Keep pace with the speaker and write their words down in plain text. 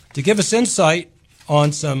to give us insight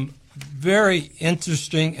on some very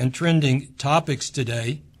interesting and trending topics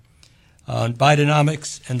today on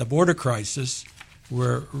Bidenomics and the border crisis.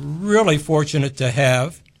 We're really fortunate to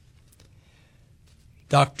have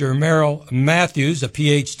Dr. Merrill Matthews, a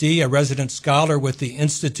Ph.D., a resident scholar with the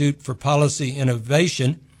Institute for Policy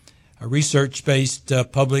Innovation, a research-based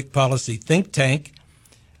public policy think tank.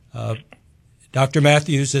 Dr.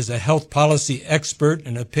 Matthews is a health policy expert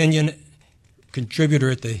and opinion contributor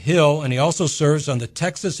at The Hill, and he also serves on the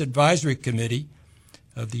Texas Advisory Committee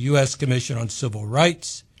of the U.S. Commission on Civil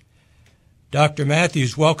Rights. Dr.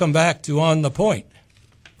 Matthews, welcome back to On the Point.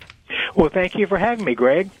 Well, thank you for having me,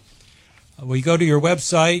 Greg. We go to your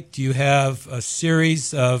website. You have a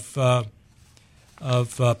series of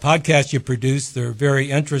podcasts you produce. They're very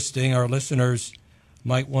interesting. Our listeners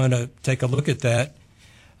might want to take a look at that.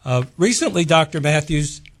 Recently, Dr.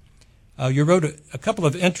 Matthews, you wrote a couple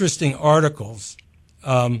of interesting articles,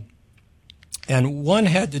 and one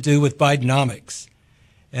had to do with Bidenomics.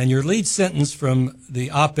 And your lead sentence from the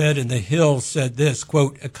op-ed in The Hill said this,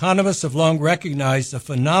 quote, "Economists have long recognized a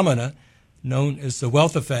phenomena known as the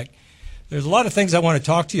wealth effect." There's a lot of things I want to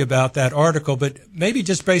talk to you about that article, but maybe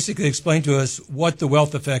just basically explain to us what the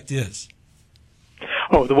wealth effect is.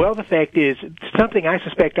 Oh, the wealth effect is something I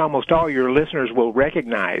suspect almost all your listeners will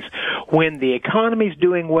recognize. When the economy's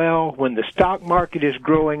doing well, when the stock market is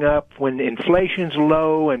growing up, when inflation's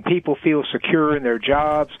low and people feel secure in their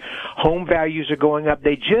jobs, home values are going up,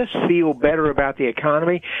 they just feel better about the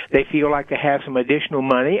economy. They feel like they have some additional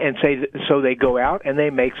money, and so they go out and they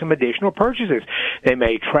make some additional purchases. They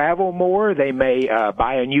may travel more. They may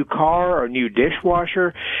buy a new car or a new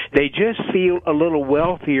dishwasher. They just feel a little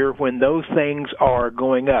wealthier when those things are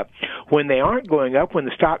going up. When they aren't going up, when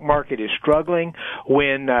the stock market is struggling,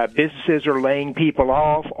 when businesses are laying people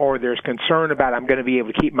off, or there's concern about I'm going to be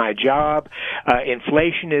able to keep my job,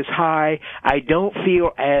 inflation is high, I don't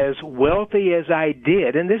feel as wealthy as I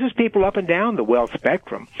did. And this is people up and down the wealth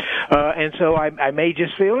spectrum. And so I may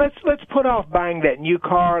just feel let's put off buying that new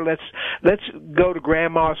car. Let's go to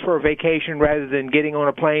grandma's for a vacation rather than getting on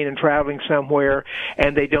a plane and traveling somewhere,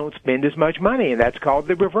 and they don't spend as much money. And that's called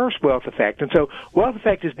the reverse wealth effect. And so wealth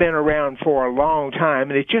effect has been around for a long time,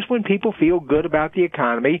 and it's just when people feel good about the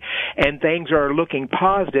economy and things are looking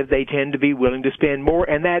positive, they tend to be willing to spend more,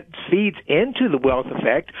 and that feeds into the wealth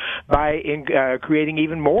effect by creating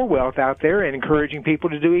even more wealth out there and encouraging people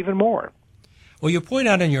to do even more. Well, you point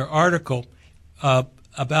out in your article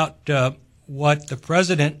about what the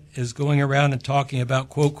president is going around and talking about,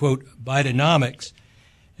 quote, quote, Bidenomics,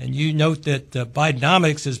 and you note that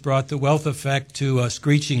Bidenomics has brought the wealth effect to a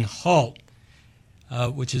screeching halt,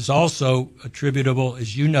 which is also attributable,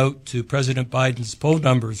 as you note, to President Biden's poll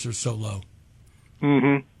numbers are so low.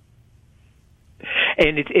 Mm-hmm.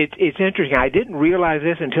 And it's interesting. I didn't realize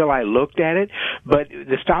this until I looked at it, but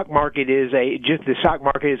the stock market is a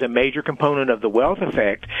major component of the wealth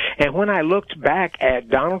effect. And when I looked back at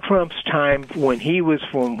Donald Trump's time when he was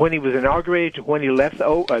inaugurated to when he left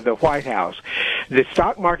the White House, the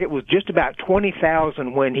stock market was just about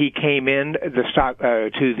 20,000 when he came in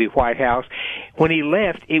to the White House. When he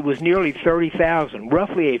left, it was nearly 30,000,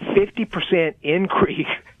 roughly a 50% increase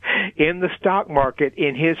in the stock market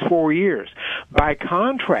in his 4 years. By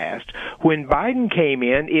contrast, when Biden came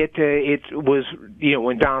in, it was,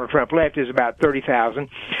 when Donald Trump left, it was about 30,000.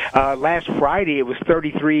 Last Friday, it was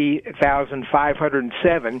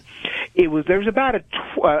 33,507. There's about a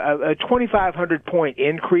 2,500 point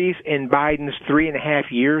increase in Biden's 3.5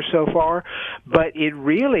 years so far, but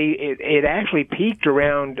it actually peaked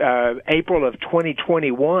around April of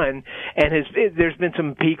 2021, and there's been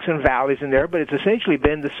some peaks and valleys in there, but it's essentially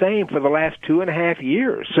been the same for the last 2.5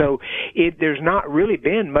 years. So there's not really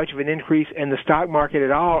been much of an increase in the stock market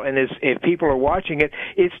at all, and if people are watching it,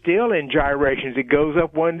 it's still in gyrations. It goes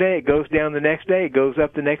up one day, it goes down the next day, it goes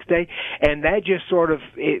up the next day, and that just sort of,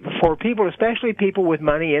 for people, especially people with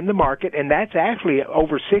money in the market, and that's actually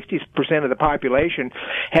over 60% of the population,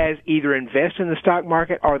 has either invested in the stock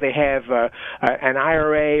market or they have an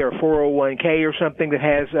IRA or 401k or something that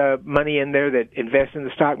has money in there that invests in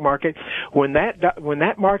the stock market. When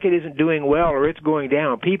that market isn't doing well or it's going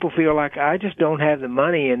down, people feel like, I just don't have the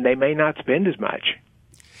money, and they may not spend as much.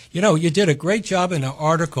 You did a great job in the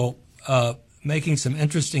article making some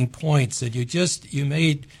interesting points. That you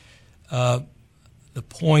made the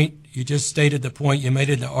point, you just stated the point you made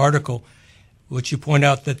in the article, which you point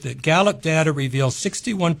out that the Gallup data reveals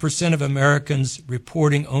 61% of Americans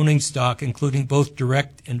reporting owning stock, including both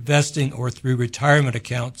direct investing or through retirement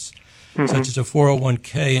accounts, such as a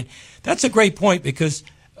 401k. And that's a great point, because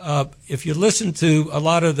if you listen to a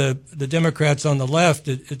lot of the Democrats on the left,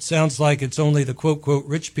 it sounds like it's only the quote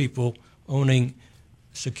rich people owning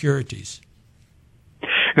securities.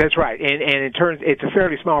 That's right, and it's a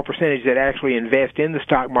fairly small percentage that actually invest in the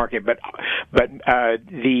stock market, but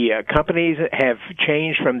the companies have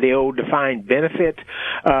changed from the old defined benefit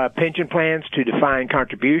pension plans to defined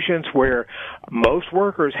contributions, where most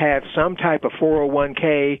workers have some type of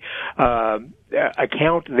 401k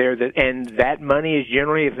account there, and that money is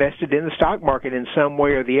generally invested in the stock market in some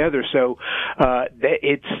way or the other. So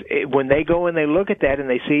when they go and they look at that and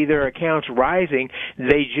they see their accounts rising,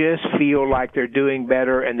 they just feel like they're doing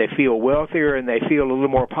better and they feel wealthier and they feel a little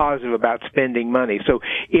more positive about spending money. So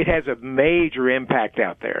it has a major impact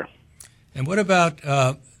out there. And what about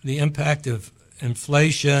the impact of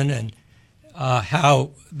inflation and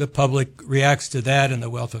how the public reacts to that and the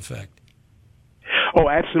wealth effect? Oh,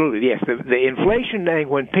 absolutely, yes. The inflation thing,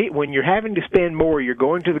 when you're having to spend more, you're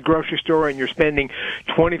going to the grocery store and you're spending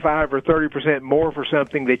 25 or 30% more for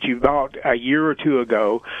something that you bought a year or two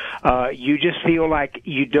ago, you just feel like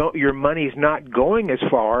your money's not going as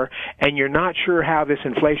far, and you're not sure how this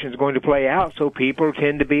inflation is going to play out, so people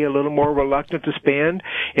tend to be a little more reluctant to spend.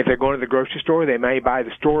 If they're going to the grocery store, they may buy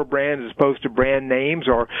the store brand as opposed to brand names,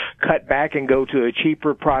 or cut back and go to a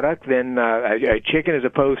cheaper product than a chicken as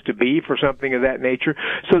opposed to beef or something of that nature.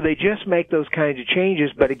 So they just make those kinds of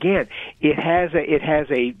changes, but again, it has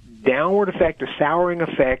a downward effect, a souring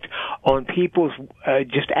effect on people's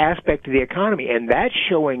just aspect of the economy, and that's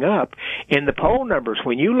showing up in the poll numbers.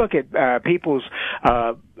 When you look at people's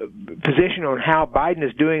position on how Biden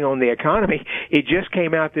is doing on the economy, it just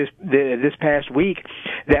came out this past week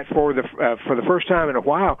that for the first time in a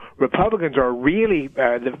while, Republicans are really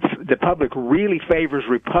the public really favors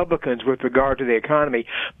Republicans with regard to the economy.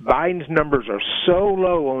 Biden's numbers are so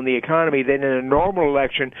low on the economy that in a normal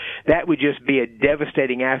election, that would just be a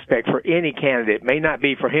devastating aspect for any candidate. It may not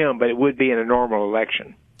be for him, but it would be in a normal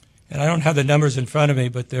election. And I don't have the numbers in front of me,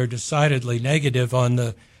 but they're decidedly negative on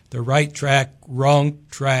the right track, wrong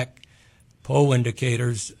track poll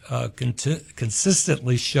indicators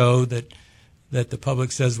consistently show that the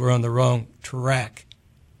public says we're on the wrong track.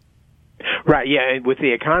 Right, yeah. With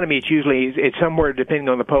the economy, it's somewhere, depending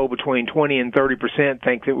on the poll, between 20 and 30%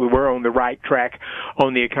 think that we were on the right track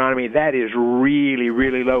on the economy. That is really,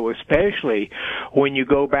 really low, especially when you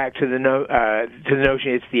go back to the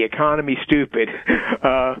notion it's the economy stupid.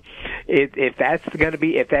 If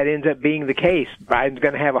that ends up being the case, Biden's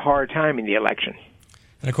going to have a hard time in the election.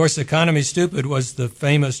 And of course, the economy stupid was the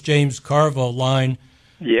famous James Carville line.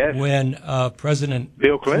 Yes. When President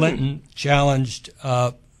Bill Clinton challenged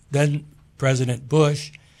then President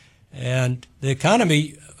Bush, and the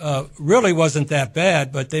economy really wasn't that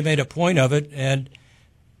bad, but they made a point of it, and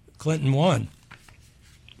Clinton won.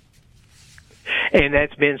 And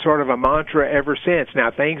that's been sort of a mantra ever since.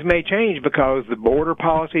 Now, things may change because the border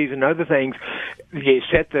policies and other things, you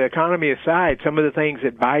set the economy aside, some of the things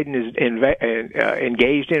that Biden is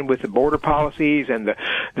engaged in with the border policies and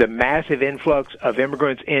the massive influx of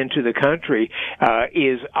immigrants into the country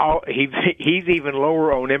he's even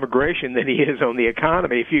lower on immigration than he is on the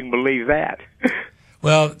economy, if you can believe that.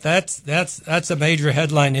 Well, that's a major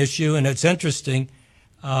headline issue, and it's interesting.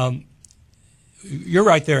 You're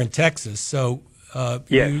right there in Texas, so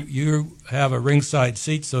yes. you have a ringside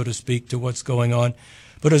seat, so to speak, to what's going on.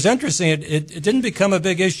 But it was interesting. It didn't become a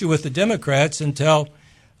big issue with the Democrats until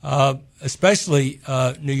especially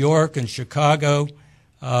New York and Chicago,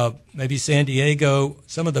 maybe San Diego,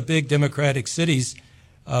 some of the big Democratic cities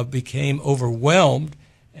became overwhelmed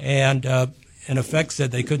and in effect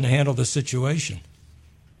said they couldn't handle the situation.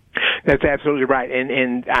 That's absolutely right,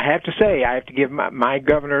 and I have to say, I have to give my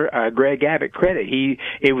governor, Greg Abbott, credit.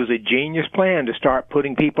 It was a genius plan to start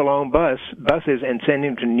putting people on buses and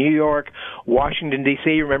sending them to New York, Washington D.C.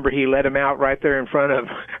 Remember, he let them out right there in front of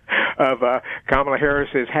Kamala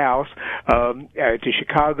Harris's house, to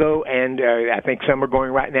Chicago, and I think some are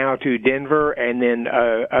going right now to Denver, and then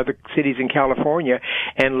other cities in California,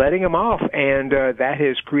 and letting them off, and that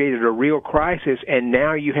has created a real crisis. And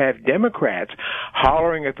now you have Democrats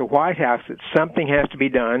hollering at the White House that something has to be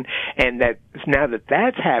done, and that now that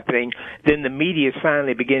that's happening, then the media is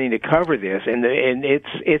finally beginning to cover this, and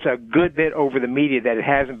it's a good bit over the media that it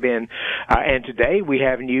hasn't been. And today we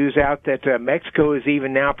have news out that Mexico is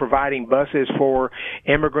even now providing buses for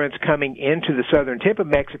immigrants coming into the southern tip of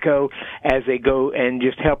Mexico as they go and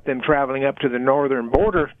just help them traveling up to the northern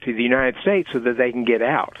border to the United States so that they can get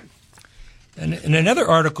out. And in another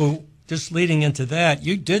article, just leading into that,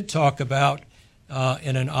 you did talk about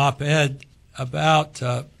in an op-ed about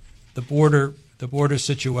the border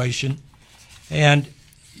situation, and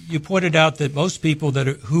you pointed out that most people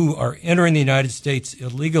who are entering the United States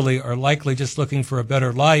illegally are likely just looking for a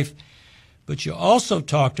better life, but you also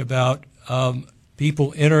talked about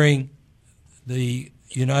people entering the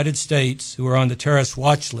United States who are on the terrorist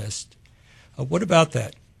watch list. What about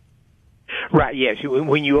that? Right, yes.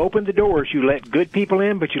 When you open the doors, you let good people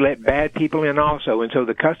in, but you let bad people in also. And so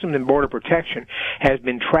the Customs and Border Protection has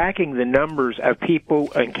been tracking the numbers of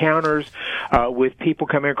people, encounters with people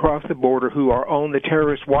coming across the border who are on the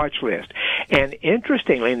terrorist watch list. And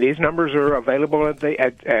interestingly, and these numbers are available at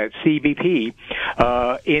CBP,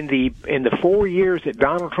 in the 4 years that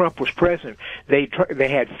Donald Trump was president, they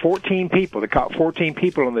had 14 people. They caught 14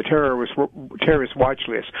 people on the terrorist watch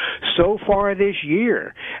list. So far this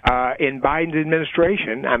year, in Biden's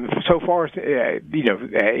administration, so far,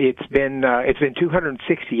 it's been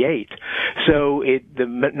 268. So the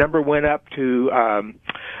number went up to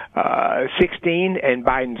 16 in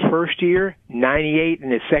Biden's first year, 98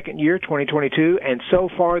 in his second year, 2022, and so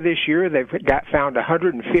far this year they've found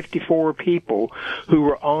 154 people who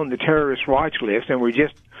were on the terrorist watch list, and we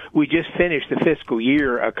just finished the fiscal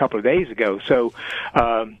year a couple of days ago. So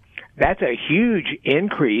that's a huge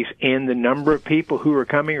increase in the number of people who are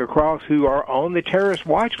coming across who are on the terrorist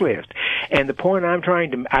watch list. And the point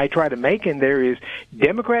I try to make in there is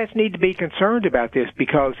Democrats need to be concerned about this,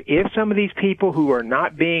 because if some of these people who are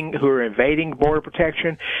invading border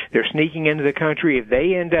protection, they're sneaking into the country, if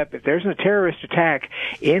there's a terrorist attack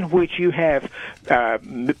in which you have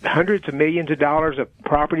hundreds of millions of dollars of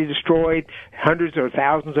property destroyed, hundreds or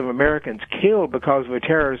thousands of Americans killed because of a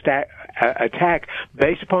terrorist attack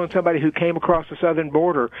based upon somebody who came across the southern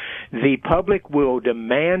border, the public will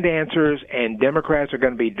demand answers, and Democrats are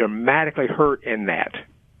going to be dramatically hurt in that.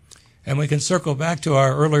 And we can circle back to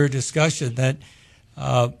our earlier discussion that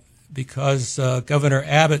because Governor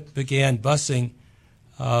Abbott began busing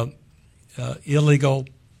illegal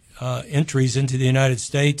entries into the United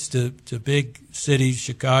States to big cities,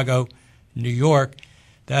 Chicago, New York,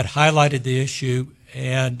 that highlighted the issue,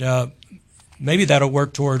 and maybe that'll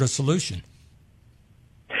work toward a solution.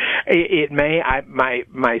 It may.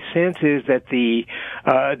 My sense is that the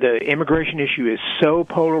immigration issue is so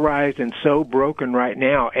polarized and so broken right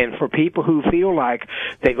now, and for people who feel like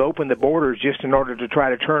they've opened the borders just in order to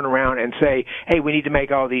try to turn around and say, "Hey, we need to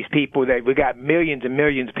make all these people we got millions and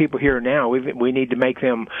millions of people here now. We need to make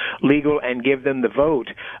them legal and give them the vote."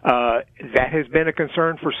 That has been a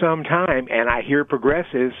concern for some time, and I hear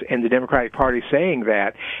progressives in the Democratic Party saying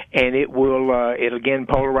that, and it'll again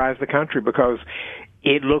polarize the country, because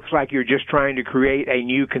it looks like you're just trying to create a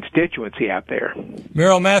new constituency out there.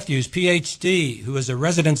 Merrill Matthews, Ph.D., who is a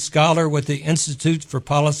resident scholar with the Institute for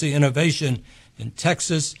Policy Innovation in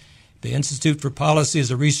Texas. The Institute for Policy is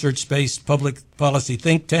a research-based public policy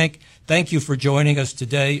think tank. Thank you for joining us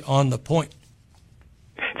today on The Point.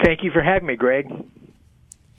 Thank you for having me, Greg.